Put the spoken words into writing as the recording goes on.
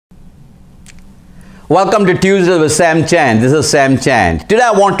Welcome to Tuesdays with Sam Chan. This is Sam Chan. Today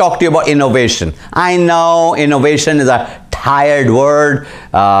I want to talk to you about innovation. I know innovation is a tired word.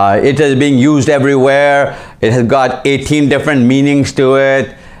 It is being used everywhere. It has got 18 different meanings to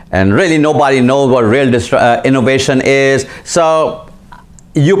it. And really nobody knows what real innovation is. So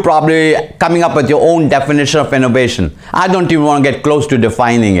you probably coming up with your own definition of innovation. I don't even want to get close to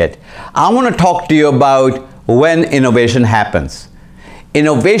defining it. I want to talk to you about when innovation happens.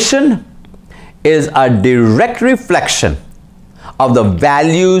 Innovation is a direct reflection of the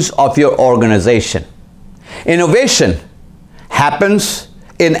values of your organization. Innovation happens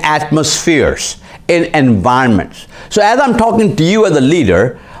in atmospheres, in environments. So as I'm talking to you as a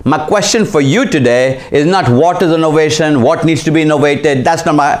leader, my question for you today is not what is innovation, what needs to be innovated. That's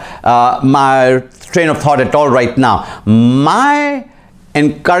not my train of thought at all right now. My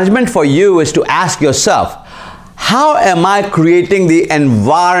encouragement for you is to ask yourself, how am I creating the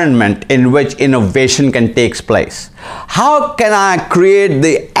environment in which innovation can take place? How can I create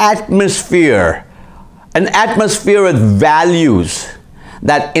the atmosphere, an atmosphere with values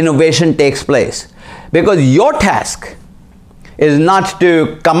that innovation takes place? Because your task is not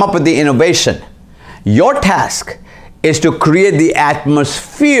to come up with the innovation. Your task is to create the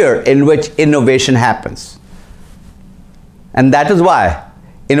atmosphere in which innovation happens. And that is why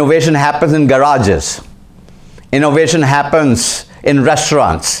innovation happens in garages. Innovation happens in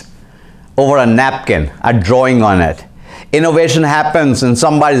restaurants over a napkin, a drawing on it. Innovation happens in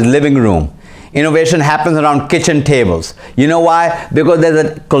somebody's living room. Innovation happens around kitchen tables. You know why? Because there's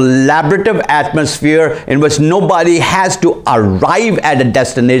a collaborative atmosphere in which nobody has to arrive at a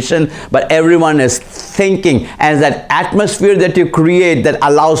destination, but everyone is thinking. And that atmosphere that you create that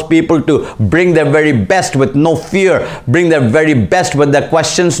allows people to bring their very best with no fear, bring their very best with their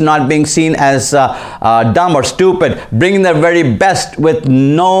questions not being seen as dumb or stupid, bringing their very best with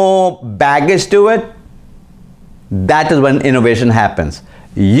no baggage to it, that is when innovation happens.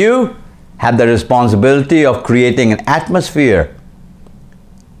 You have the responsibility of creating an atmosphere,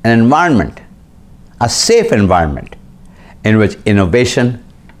 an environment, a safe environment in which innovation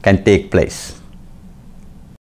can take place.